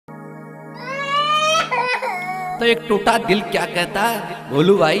तो एक टूटा दिल क्या कहता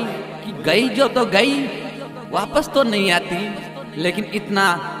भोलू भाई कि गई जो तो गई, वापस तो नहीं आती, लेकिन इतना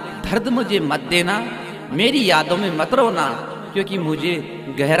दर्द मुझे मत देना, मेरी यादों में मत रोना, क्योंकि मुझे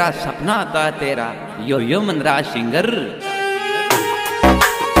गहरा सपना आता है तेरा। यो यो Manraj singer.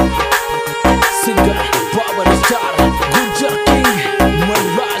 Singer, power star, Gurjar king,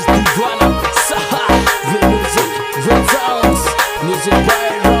 Manraj Divana, Saha, with music, with sounds, music by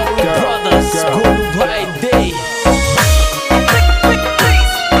Rowley Brothers, Guru by Day.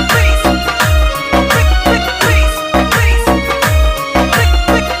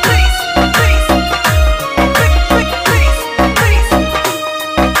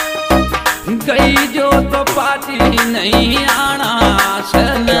 गई जो तो पाती नहीं आना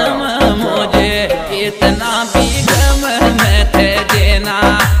सनम, मुझे इतना भी गम मत देना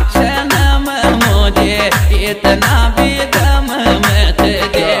सनम, मुझे इतना भी गम मत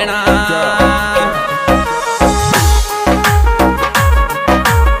देना।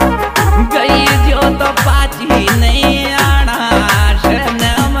 गई जो तो पाती नहीं आना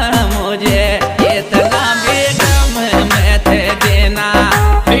सनम, मुझे इतना भी गम मत देना,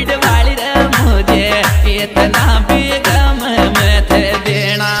 बिडवाली रे मुझे इतना भी गम मत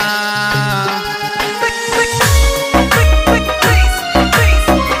देना।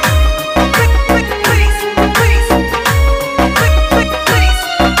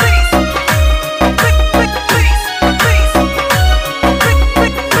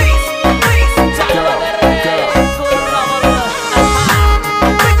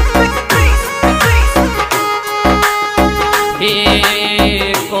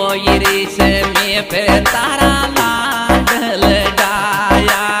 कोई रिस में पे तारा लाडल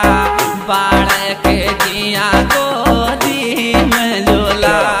डाया, बाढ़ के जिया गोदी में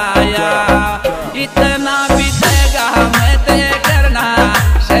झुलाया, इतना भी देगा मत करना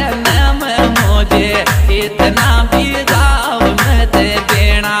सनम, मुझे इतना भी दाव मत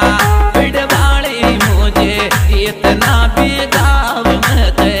देना, बिडवाली मुझे इतना भी दाव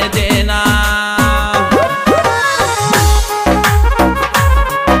मत देना।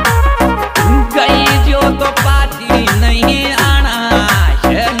 गई जो तो पाती नहीं आना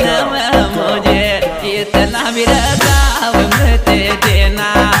सनम, मुझे इतना भी दाव मत देना,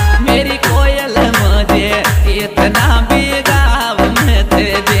 मेरी कोयल मुझे इतना भी दाव मत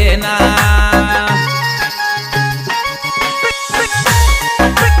देना।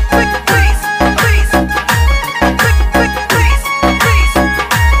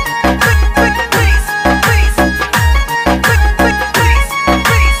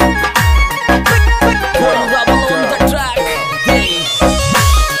 Guru Rebel on the track, Day.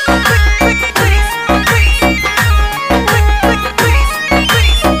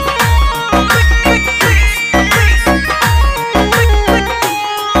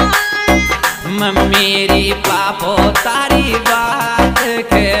 मेरी पापो तारी बात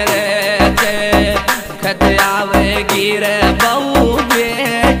करे थे, खत आवेगी रे बहू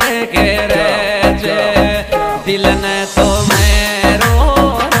बेट करे थे, दिल ने तो मैं रो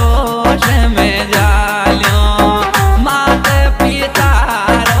रोश में जालियों, मात पिता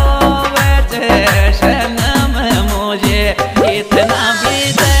रोवे थे सनम, मुझे इतना भी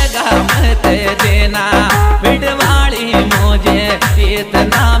देगा मत देना, बिडवाली मुझे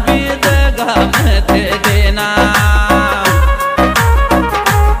इतना भी देगा मत देना।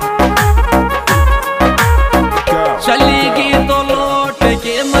 चलेगी तो लौट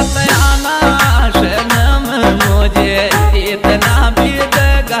के मत आना सनम, मुझे इतना भी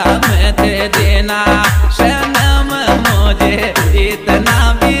देगा मत देना सनम, मुझे इतना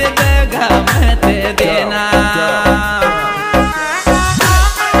भी देगा मत देना।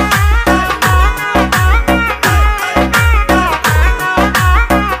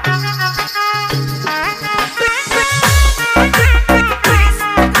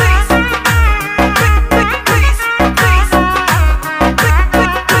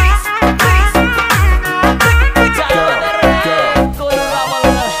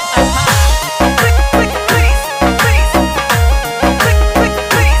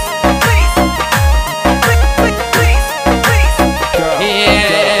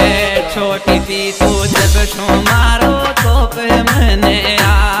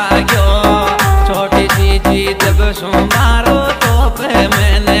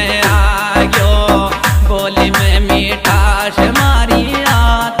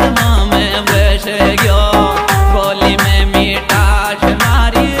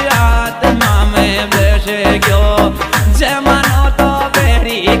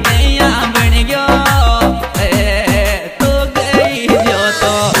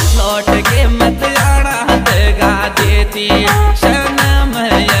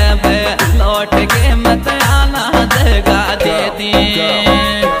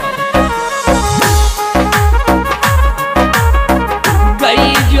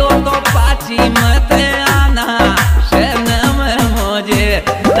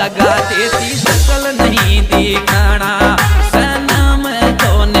 दगा देती शकल नहीं दिखाना, सनम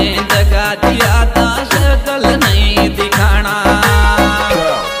तूने दगा दिया था शकल नहीं दिखाना।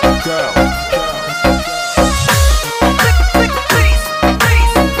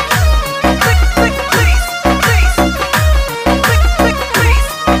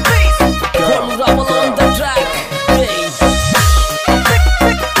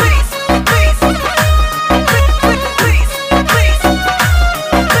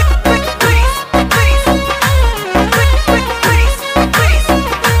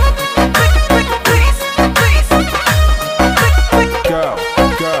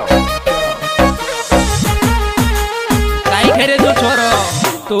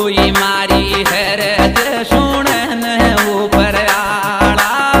 तू ही मारी है रे सुनन ऊपर आड़ा,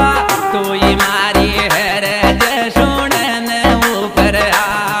 तू ही मारी है रे सुनन ऊपर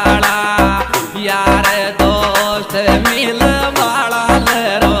आड़ा। यार दोस्त मिल वाला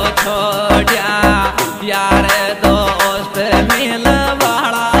लरो छोड़िया, यार दोस्त मिल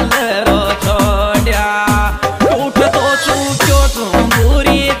वाला लरो छोड़िया। उठ तो चूक्यो तू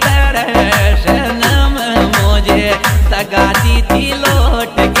बुरी तरह सनम मुझे दगा दी थी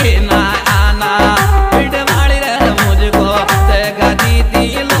लौट के ना आना, पिटवाड़ी रह मुझको दगा दी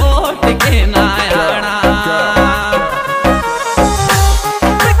थी लौट के ना आना।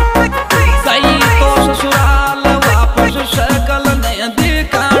 कई तो ससुराल वापस शकल नहीं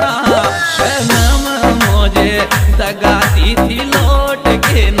दिखाना, सनम मुझे दगा दी थी लौट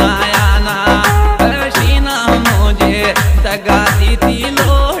के ना आना, हसीना मुझे दगा दी थी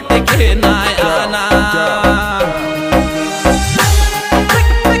लौट के ना आना।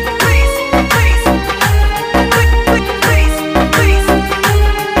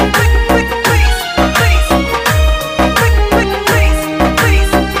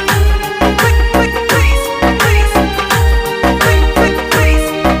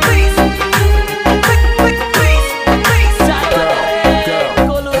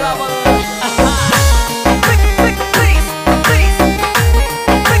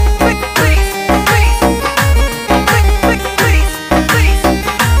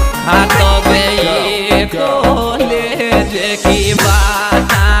 की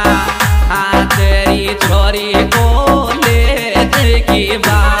बात हाँ तेरी छोरी को ले की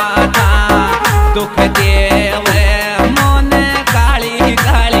बात, दुख देवे मन काली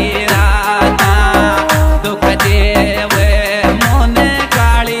काली रात, दुख देवे मन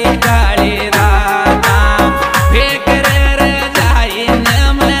काली काली रात। फिक्र रे जाई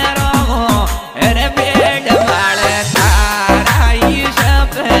न मेरो रे बेड वाले तारा ही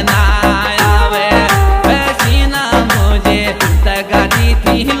सपना आवे, हसीना मुझे दगा दी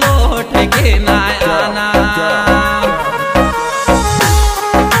थी लौट के ना आना।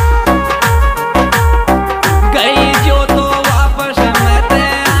 गई जो तो वापस मत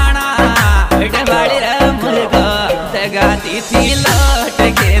आना, पिटवाड़ी रे मुझको दगा दी थी लौट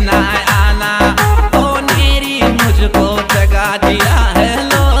के ना आना। ओ मेरी मुझको दगा दिया है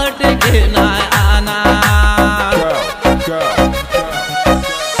लौट के ना आना।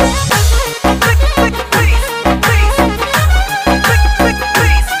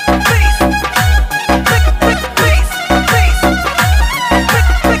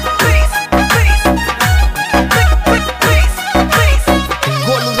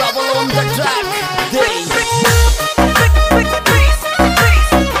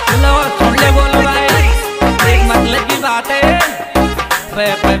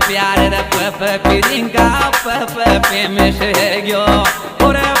 प्यार रे प्रियंका पे में से गयो,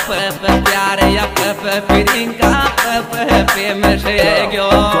 और प्यार या प्रियंका पे में से गयो।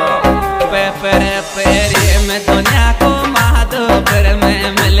 पेरे में दुनिया को माधोपुर में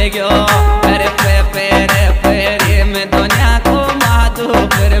मिल गयो, अरे पेरे में दुनिया को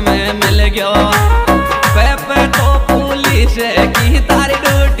माधोपुर में मिल गयो। तो पुलिस की तारी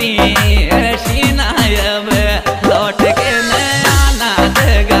ड्यूटी हसीना अब लौट के न आना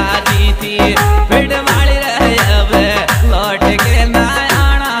दगा दी थी, पिटवाड़ी रहे अब लौट के न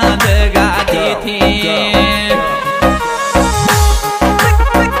आना दगा दी थी।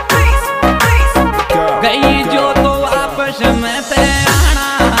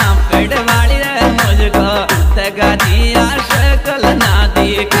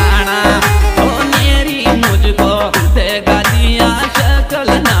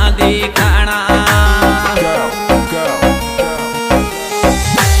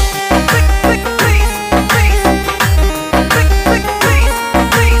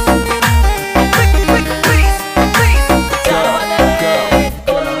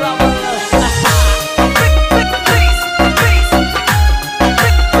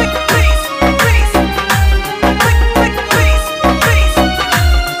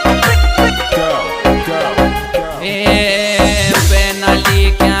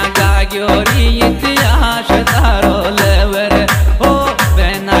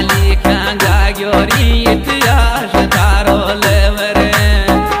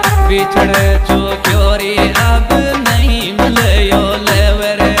 बिछड़